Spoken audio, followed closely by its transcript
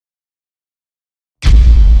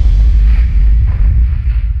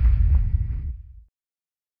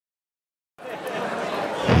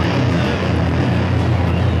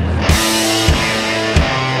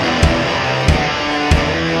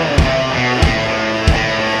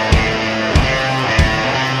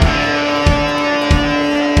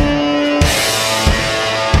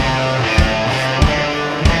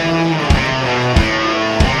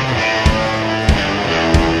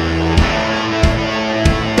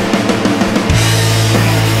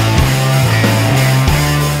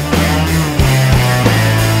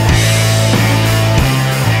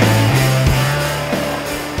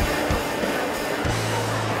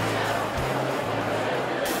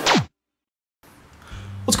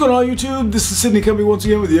What's going on YouTube? This is Sidney Cumbie once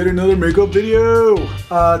again with yet another makeup video.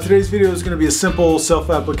 Today's video is going to be a simple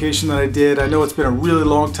self-application that I did. I know it's been a really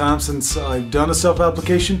long time since I've done a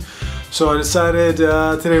self-application, so I decided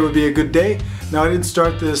today would be a good day. Now I didn't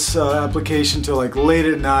start this application till like late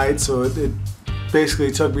at night, so it basically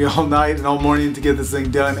took me all night and all morning to get this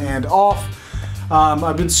thing done and off.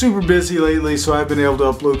 I've been super busy lately, so I've been able to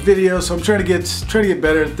upload videos. So I'm trying to get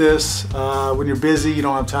better at this. When you're busy, you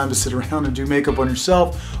don't have time to sit around and do makeup on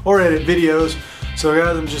yourself or edit videos. So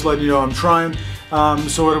guys, I'm just letting you know I'm trying.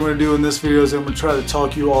 So what I'm going to do in this video is I'm going to try to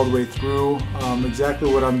talk you all the way through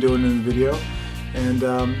exactly what I'm doing in the video. And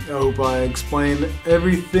I hope I explain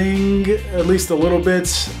everything at least a little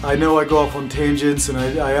bit. I know I go off on tangents, and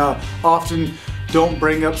I often don't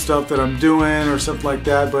bring up stuff that I'm doing or something like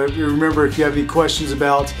that, but remember, if you have any questions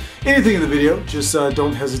about anything in the video, just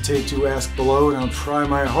don't hesitate to ask below, and I'll try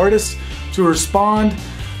my hardest to respond.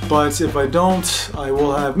 But if I don't, I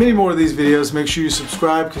will have many more of these videos. Make sure you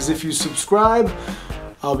subscribe, because if you subscribe,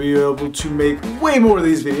 I'll be able to make way more of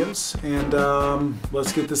these videos. And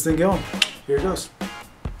let's get this thing going. Here it goes.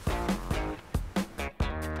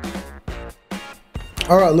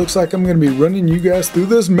 Alright, looks like I'm going to be running you guys through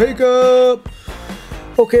this makeup.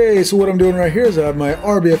 Okay, so what I'm doing right here is I have my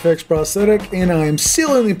RBFX prosthetic, and I am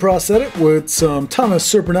sealing the prosthetic with some Thomas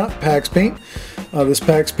Serpinaut PAX paint. This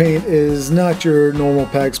PAX paint is not your normal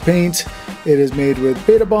PAX paint. It is made with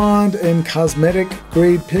Beta Bond and cosmetic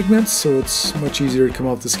grade pigments, so it's much easier to come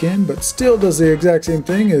off the skin, but still does the exact same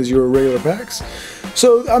thing as your regular PAX.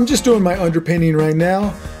 So I'm just doing my underpainting right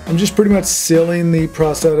now. I'm just pretty much sealing the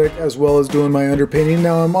prosthetic as well as doing my underpainting.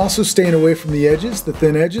 Now I'm also staying away from the edges, the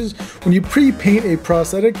thin edges. When you pre-paint a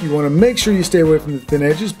prosthetic, you want to make sure you stay away from the thin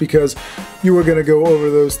edges, because you are going to go over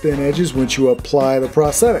those thin edges once you apply the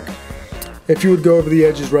prosthetic. If you would go over the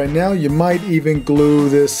edges right now, you might even glue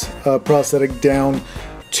this prosthetic down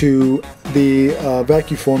to the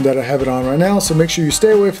vacuum form that I have it on right now. So make sure you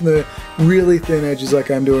stay away from the really thin edges like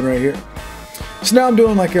I'm doing right here. So now I'm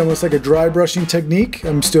doing almost like a dry brushing technique.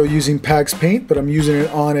 I'm still using PAX paint, but I'm using it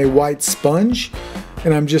on a white sponge.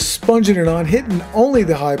 And I'm just sponging it on, hitting only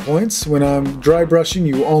the high points. When I'm dry brushing,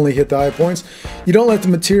 you only hit the high points. You don't let the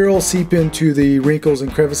material seep into the wrinkles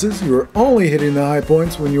and crevices. You are only hitting the high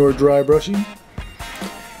points when you are dry brushing.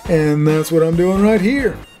 And that's what I'm doing right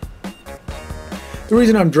here. The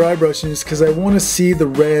reason I'm dry brushing is because I want to see the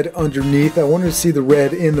red underneath. I want to see the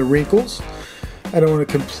red in the wrinkles. I don't want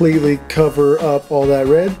to completely cover up all that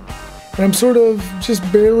red. And I'm sort of just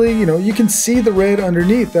barely, you can see the red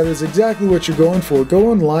underneath. That is exactly what you're going for.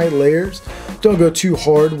 Go in light layers. Don't go too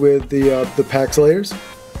hard with the PAX layers.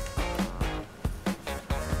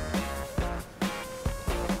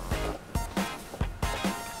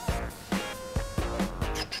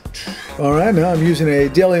 Alright, now I'm using a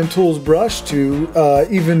Delium Tools brush to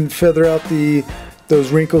even feather out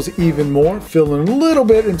those wrinkles even more, filling a little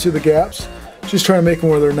bit into the gaps. Just trying to make them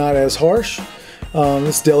where they're not as harsh.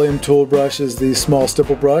 This Delium tool brush is the small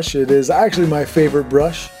stipple brush. It is actually my favorite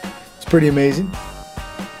brush. It's pretty amazing.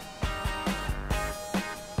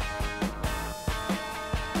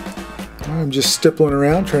 I'm just stippling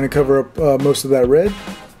around, trying to cover up most of that red.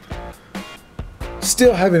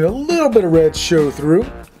 Still having a little bit of red show through.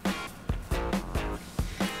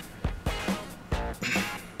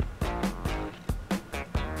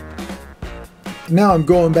 Now I'm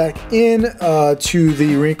going back in to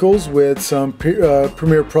the wrinkles with some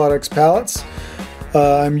Premier Products palettes.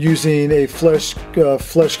 I'm using a flesh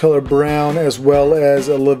color brown as well as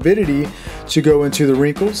a lividity to go into the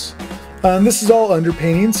wrinkles. This is all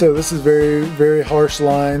underpainting, so this is very, very harsh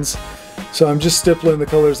lines. So I'm just stippling the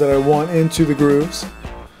colors that I want into the grooves.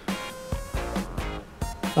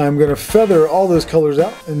 I'm going to feather all those colors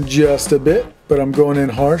out in just a bit, but I'm going in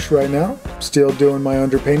harsh right now. Still doing my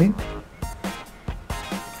underpainting.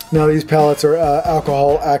 Now these palettes are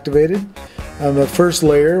alcohol activated, and the first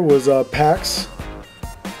layer was PAX,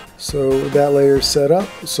 so that layer is set up.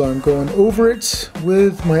 So I'm going over it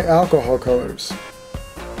with my alcohol colors.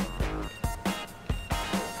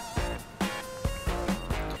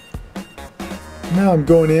 Now I'm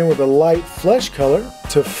going in with a light flesh color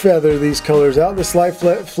to feather these colors out. This light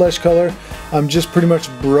flesh color, I'm just pretty much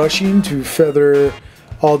brushing to feather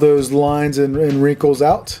all those lines and wrinkles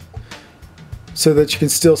out, so that you can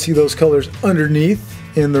still see those colors underneath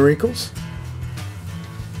in the wrinkles.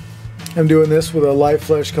 I'm doing this with a light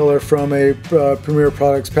flesh color from a Premier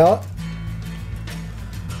Products palette.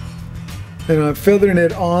 And I'm feathering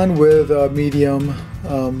it on with a medium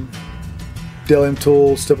Delium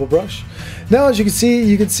Tool stipple brush. Now as you can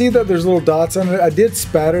see that there's little dots on it. I did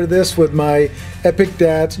spatter this with my Epic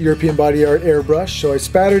Dat European Body Art airbrush. So I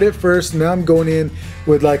spattered it first, now I'm going in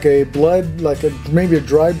with like a blood, maybe a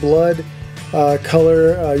dry blood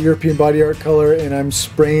color, European Body Art color, and I'm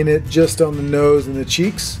spraying it just on the nose and the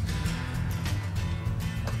cheeks.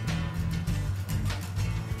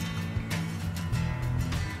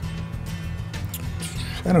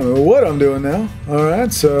 I don't know what I'm doing now.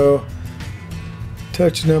 Alright, so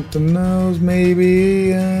touching up the nose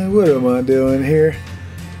maybe. What am I doing here?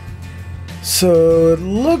 So it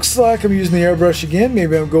looks like I'm using the airbrush again.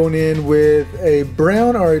 Maybe I'm going in with a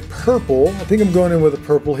brown or a purple. I think I'm going in with a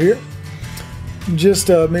purple here. Just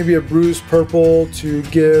maybe a bruised purple to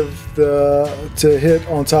hit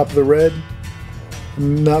on top of the red.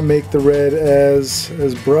 Not make the red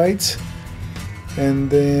as bright. And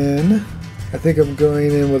then I think I'm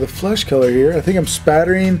going in with a flesh color here. I think I'm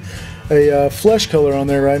spattering a flesh color on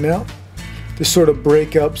there right now to sort of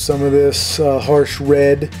break up some of this harsh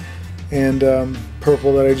red and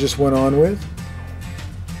purple that I just went on with.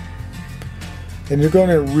 And you're going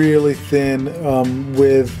in really thin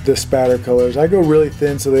with the spatter colors. I go really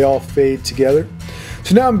thin so they all fade together.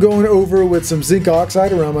 So now I'm going over with some zinc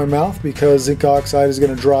oxide around my mouth because zinc oxide is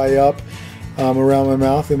going to dry up around my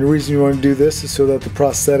mouth, and the reason you want to do this is so that the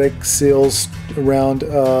prosthetic seals around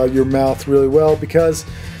your mouth really well, because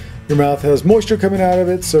your mouth has moisture coming out of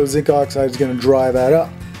it, so zinc oxide is going to dry that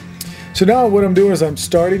up. So now what I'm doing is I'm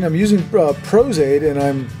using Prozaid, and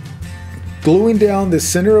I'm gluing down the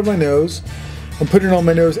center of my nose. I'm putting it on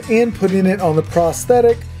my nose and putting it on the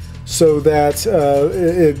prosthetic so that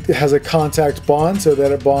it has a contact bond, so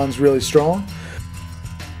that it bonds really strong.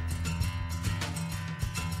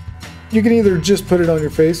 You can either just put it on your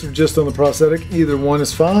face or just on the prosthetic. Either one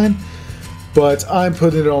is fine, but I'm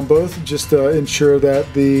putting it on both just to ensure that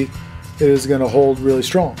it is going to hold really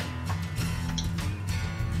strong.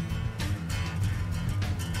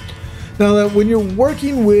 Now that when you're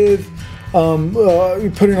working with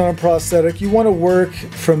putting on a prosthetic, you want to work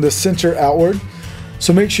from the center outward.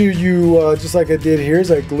 So make sure you, just like I did here,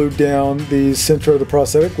 is I glued down the center of the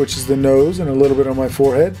prosthetic, which is the nose, and a little bit on my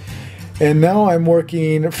forehead. And now I'm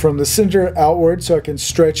working from the center outward so I can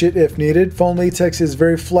stretch it if needed. Foam latex is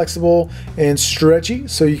very flexible and stretchy,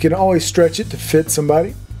 so you can always stretch it to fit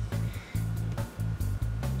somebody.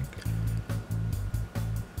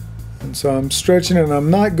 And so I'm stretching, and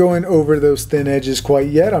I'm not going over those thin edges quite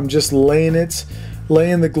yet. I'm just laying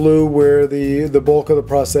the glue where the bulk of the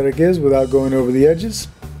prosthetic is without going over the edges.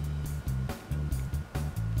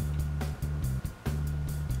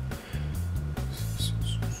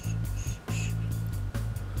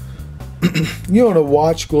 You want to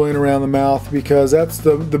watch gluing around the mouth because that's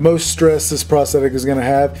the most stress this prosthetic is going to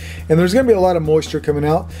have, and there's going to be a lot of moisture coming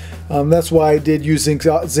out. That's why I did use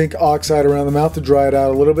zinc oxide around the mouth to dry it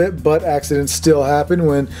out a little bit, but accidents still happen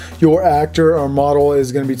when your actor or model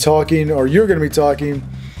is going to be talking, or you're going to be talking.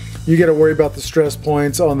 You got to worry about the stress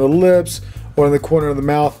points on the lips or in the corner of the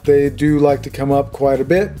mouth. They do like to come up quite a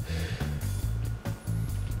bit.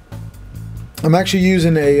 I'm actually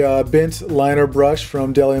using a bent liner brush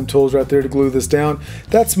from Delium Tools right there to glue this down.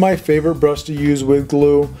 That's my favorite brush to use with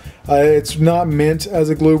glue. It's not meant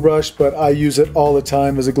as a glue brush, but I use it all the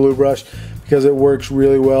time as a glue brush because it works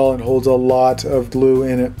really well and holds a lot of glue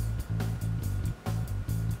in it.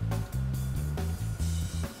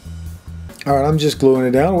 Alright, I'm just gluing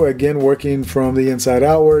it down. We're again working from the inside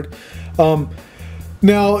outward.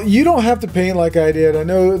 Now, you don't have to paint like I did. I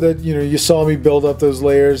know that you saw me build up those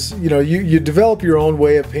layers. You develop your own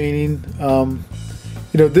way of painting.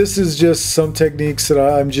 This is just some techniques that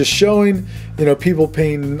I'm just showing. People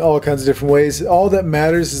paint in all kinds of different ways. All that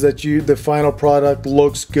matters is that the final product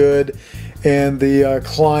looks good, and the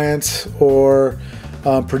client or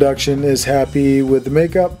production is happy with the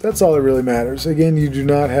makeup. That's all that really matters. Again, you do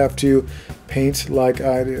not have to paint like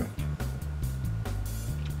I do.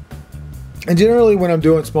 And generally when I'm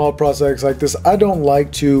doing small prosthetics like this, I don't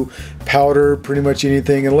like to powder pretty much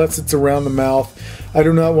anything unless it's around the mouth. I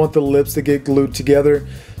do not want the lips to get glued together.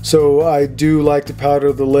 So I do like to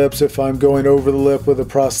powder the lips if I'm going over the lip with a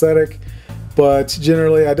prosthetic. But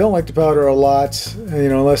generally I don't like to powder a lot,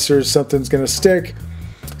 unless there's something's going to stick.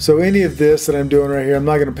 So any of this that I'm doing right here, I'm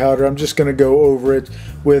not going to powder. I'm just going to go over it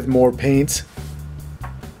with more paint.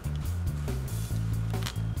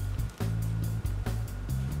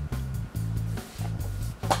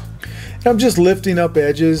 I'm just lifting up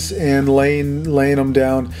edges and laying them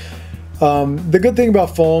down. The good thing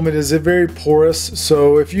about foam, it is very porous,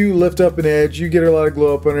 so if you lift up an edge, you get a lot of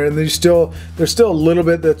glow up on it, and there's still a little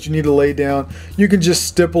bit that you need to lay down. You can just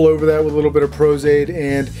stipple over that with a little bit of Prosade,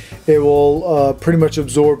 and it will pretty much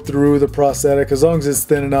absorb through the prosthetic as long as it's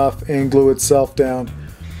thin enough and glue itself down.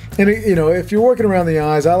 And you know, if you're working around the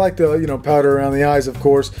eyes, I like to, you know, powder around the eyes, of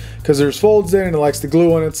course, because there's folds there and it likes to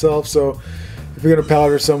glue on itself. So if you're going to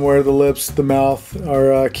powder somewhere, the lips, the mouth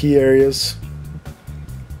are key areas.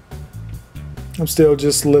 I'm still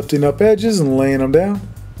just lifting up edges and laying them down.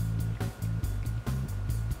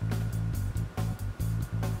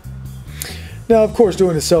 Now, of course,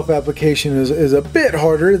 doing a self-application is a bit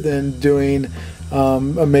harder than doing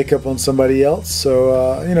a makeup on somebody else.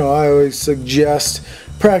 So, you know, I always suggest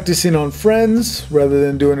practicing on friends rather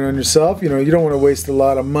than doing it on yourself. You know, you don't want to waste a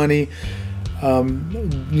lot of money,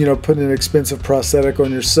 you know, putting an expensive prosthetic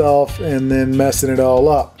on yourself and then messing it all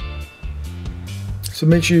up. So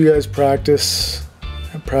make sure you guys practice,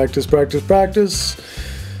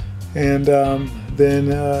 and then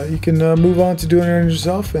you can move on to doing it on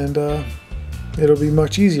yourself, and it'll be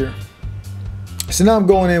much easier. So now I'm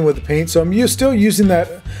going in with the paint. So I'm still using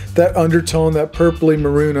that undertone, that purpley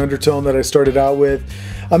maroon undertone that I started out with.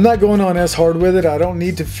 I'm not going on as hard with it. I don't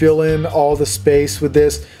need to fill in all the space with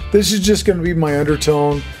this. This is just going to be my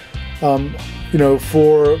undertone, you know,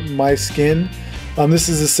 for my skin. This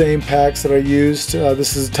is the same packs that I used.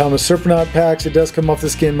 This is Thomas Serpinaut packs. It does come off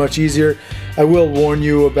the skin much easier. I will warn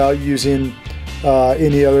you about using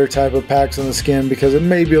any other type of packs on the skin because it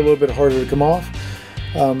may be a little bit harder to come off.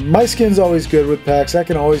 My skin's always good with packs. I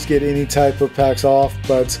can always get any type of packs off,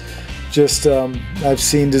 but just I've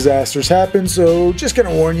seen disasters happen, so just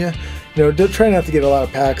gonna warn you. You know, try not to get a lot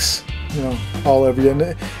of packs, you know, all over you.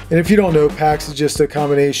 And if you don't know, packs is just a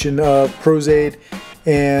combination of Prosade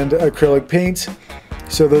and acrylic paint.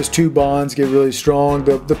 So those two bonds get really strong.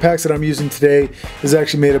 The packs that I'm using today is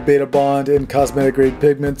actually made of beta bond and cosmetic grade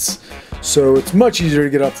pigments, so it's much easier to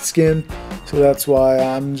get off the skin. So that's why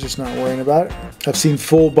I'm just not worrying about it. I've seen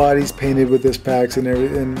full bodies painted with this packs and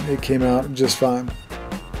it came out just fine.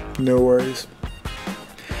 No worries.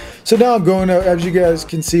 So now I'm going to, as you guys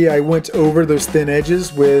can see, I went over those thin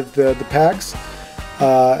edges with the packs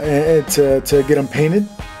to get them painted.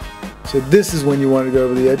 So this is when you want to go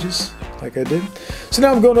over the edges, like I did. So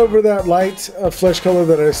now I'm going over that light flesh color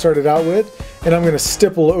that I started out with, and I'm going to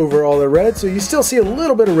stipple over all the red. So you still see a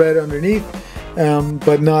little bit of red underneath,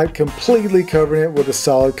 but not completely covering it with a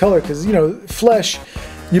solid color, because, you know, flesh,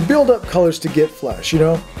 you build up colors to get flesh. You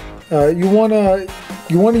know, you want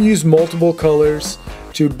to use multiple colors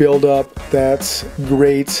to build up that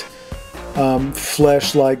great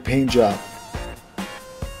flesh-like paint job.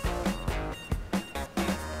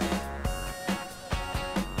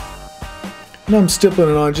 And I'm stippling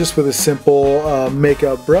it on just with a simple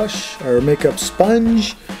makeup brush or makeup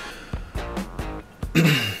sponge.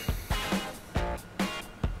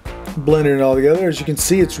 Blending it all together. As you can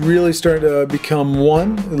see, it's really starting to become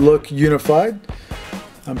one, look unified.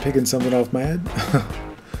 I'm picking something off my head.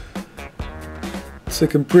 It's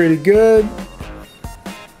looking pretty good.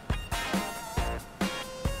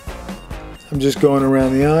 I'm just going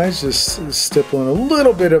around the eyes, just stippling a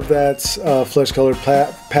little bit of that flesh colored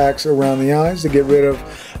packs around the eyes to get rid of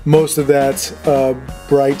most of that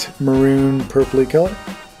bright maroon purpley color.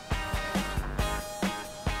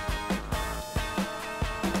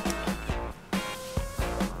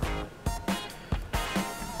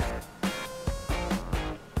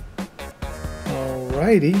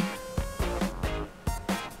 Alrighty.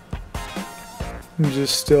 I'm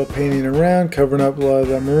just still painting around, covering up a lot of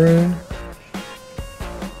that maroon.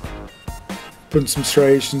 Putting some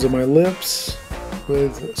striations on my lips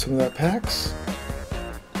with some of that packs.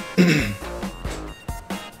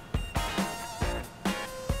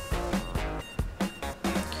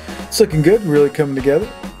 It's looking good, really coming together.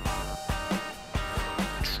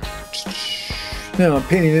 Now I'm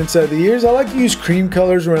painting inside the ears. I like to use cream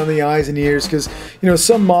colors around the eyes and ears because, you know,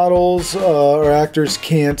 some models or actors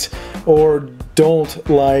can't or don't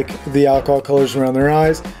like the alcohol colors around their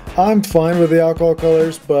eyes. I'm fine with the alcohol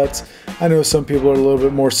colors, but I know some people are a little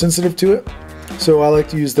bit more sensitive to it. So I like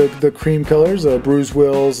to use the cream colors, Bruise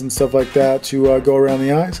Wills and stuff like that to go around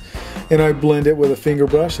the eyes. And I blend it with a finger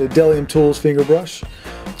brush, a Delium Tools finger brush.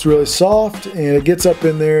 It's really soft and it gets up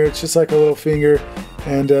in there. It's just like a little finger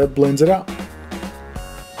and blends it out.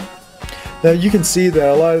 Now you can see that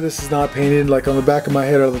a lot of this is not painted, like on the back of my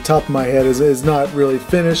head or the top of my head is not really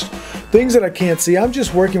finished. Things that I can't see, I'm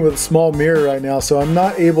just working with a small mirror right now, so I'm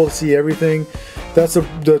not able to see everything. That's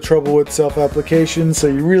the trouble with self-application, so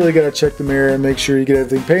you really got to check the mirror and make sure you get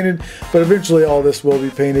everything painted. But eventually all this will be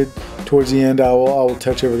painted. Towards the end I will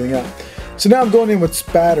touch everything up. So now I'm going in with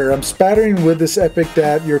spatter. I'm spattering with this Epic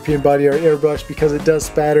Dat European Body Art airbrush because it does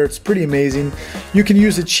spatter. It's pretty amazing. You can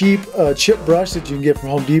use a cheap chip brush that you can get from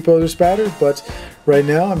Home Depot to spatter, but right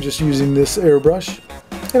now I'm just using this airbrush.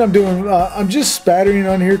 And I'm just spattering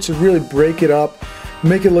on here to really break it up,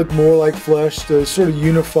 make it look more like flesh, to sort of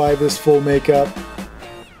unify this full makeup.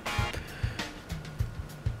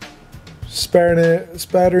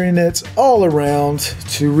 Spattering it all around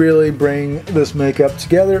to really bring this makeup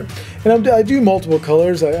together. And I do multiple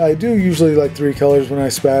colors. I do usually like 3 colors when I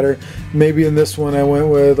spatter. Maybe in this one I went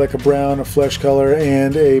with like a brown, a flesh color,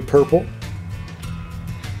 and a purple.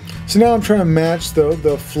 So now I'm trying to match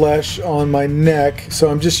the flesh on my neck. So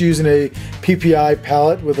I'm just using a PPI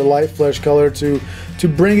palette with a light flesh color to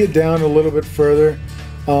bring it down a little bit further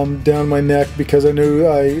down my neck, because I knew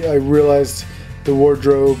I realized the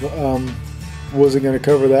wardrobe wasn't going to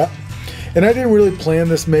cover that. And I didn't really plan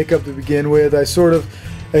this makeup to begin with. I sort of,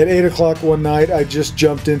 at 8 o'clock one night, I just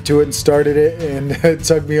jumped into it and started it, and it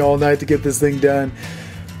took me all night to get this thing done.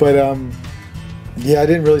 But yeah, I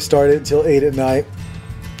didn't really start it until 8 at night,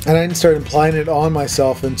 and I didn't start applying it on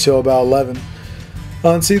myself until about 11.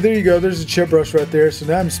 And see, there you go, there's a chip brush right there. So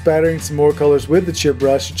now I'm spattering some more colors with the chip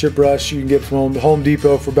brush. The chip brush you can get from Home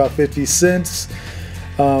Depot for about 50 cents.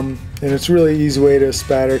 And it's a really easy way to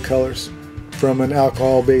spatter colors from an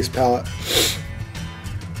alcohol-based palette.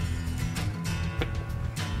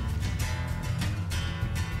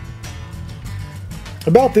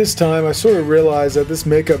 About this time, I sort of realized that this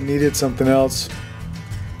makeup needed something else.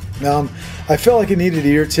 I felt like it needed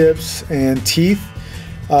ear tips and teeth.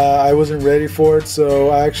 I wasn't ready for it,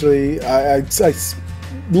 so I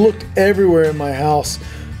looked everywhere in my house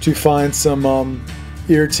to find some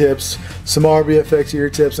ear tips, some RBFX ear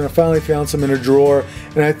tips, and I finally found some in a drawer.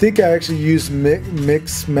 And I think I actually used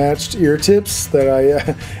mix-matched ear tips that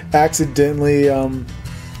I accidentally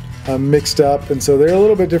mixed up, and so they're a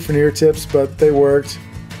little bit different ear tips, but they worked.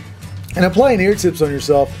 And applying ear tips on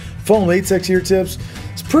yourself, foam latex ear tips,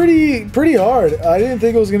 it's pretty hard. I didn't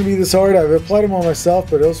think it was going to be this hard. I've applied them on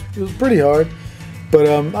myself, but it was pretty hard. But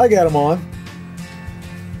I got them on,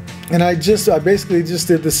 and I basically just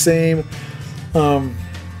did the same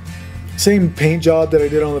paint job that I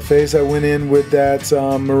did on the face. I went in with that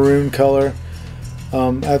maroon color.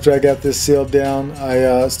 After I got this sealed down,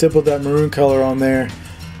 I stippled that maroon color on there.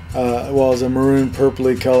 Well, as a maroon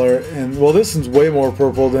purpley color, and well, this one's way more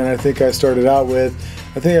purple than I think I started out with.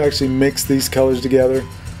 I think I actually mixed these colors together,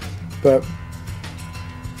 but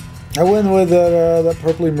I went with that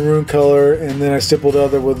purpley maroon color, and then I stippled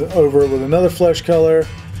over it with another flesh color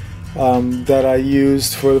that I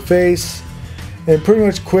used for the face, and pretty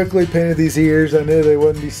much quickly painted these ears. I knew they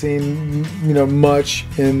wouldn't be seen, much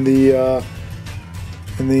in the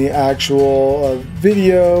actual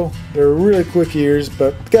video. They're really quick ears,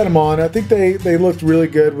 but got them on. I think they looked really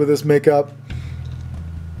good with this makeup.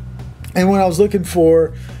 And when I was looking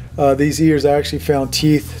for these ears, I actually found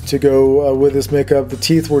teeth to go with this makeup. The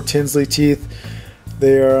teeth were Tinsley teeth.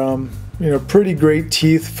 They are pretty great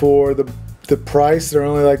teeth for the price. They're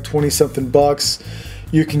only like 20-something bucks.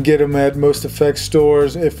 You can get them at most effects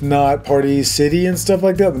stores, if not Party City and stuff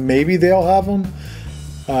like that. Maybe they'll have them.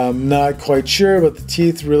 Not quite sure, but the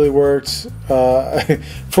teeth really worked.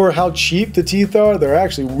 For how cheap the teeth are, they're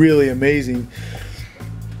actually really amazing.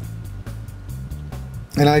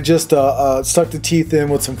 And I just stuck the teeth in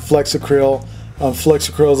with some Flexacryl.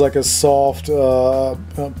 Flexacryl is like a soft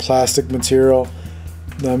plastic material.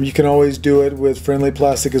 You can always do it with Friendly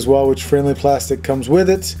Plastic as well, which Friendly Plastic comes with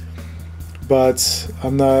it. But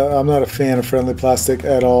I'm not a fan of Friendly Plastic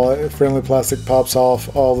at all. Friendly Plastic pops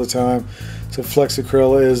off all the time. So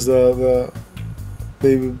Flexacryl is the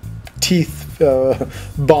teeth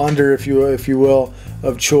bonder, if you will,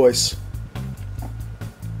 of choice.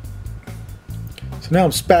 So now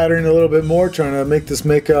I'm spattering a little bit more, trying to make this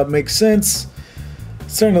makeup make sense.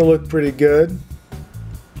 It's starting to look pretty good.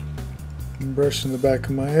 I'm brushing the back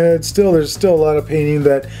of my head. There's still a lot of painting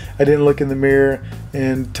that I didn't look in the mirror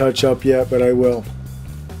and touch up yet, but I will.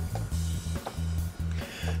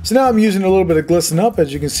 So now I'm using a little bit of Glisten Up,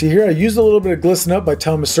 as you can see here. I used a little bit of Glisten Up by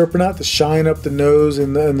Thomas Serpinaut to shine up the nose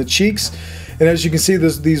and the cheeks. And as you can see,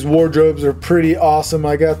 these wardrobes are pretty awesome.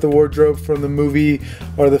 I got the wardrobe from the movie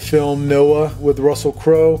or the film Noah with Russell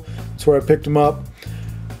Crowe. That's where I picked them up.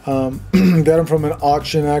 Got them from an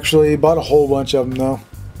auction, actually. Bought a whole bunch of them though.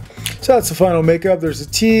 So that's the final makeup. There's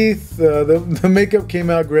the teeth. The makeup came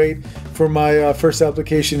out great for my first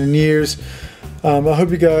application in years. I hope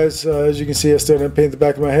you guys, as you can see, I still didn't paint the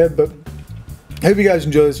back of my head, but I hope you guys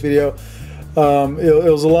enjoy this video.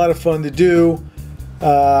 It was a lot of fun to do.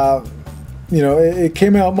 you know, it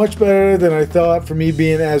came out much better than I thought for me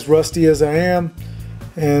being as rusty as I am.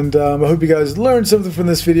 And I hope you guys learned something from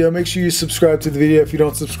this video. Make sure you subscribe to the video. If you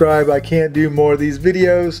don't subscribe, I can't do more of these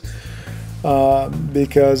videos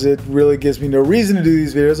because it really gives me no reason to do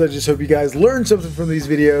these videos. I just hope you guys learned something from these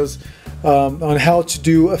videos on how to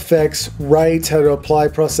do effects right, how to apply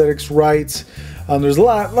prosthetics right. There's a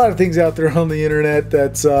lot of things out there on the internet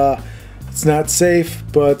that's it's not safe,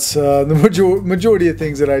 but the majority of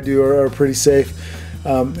things that I do are pretty safe.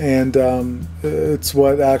 It's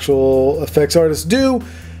what actual effects artists do.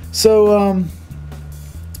 So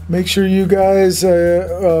make sure you guys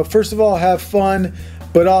first of all have fun,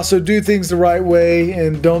 but also do things the right way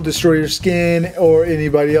and don't destroy your skin or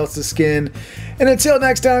anybody else's skin. And until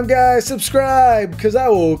next time, guys, subscribe because I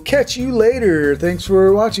will catch you later. Thanks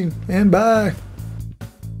for watching and bye.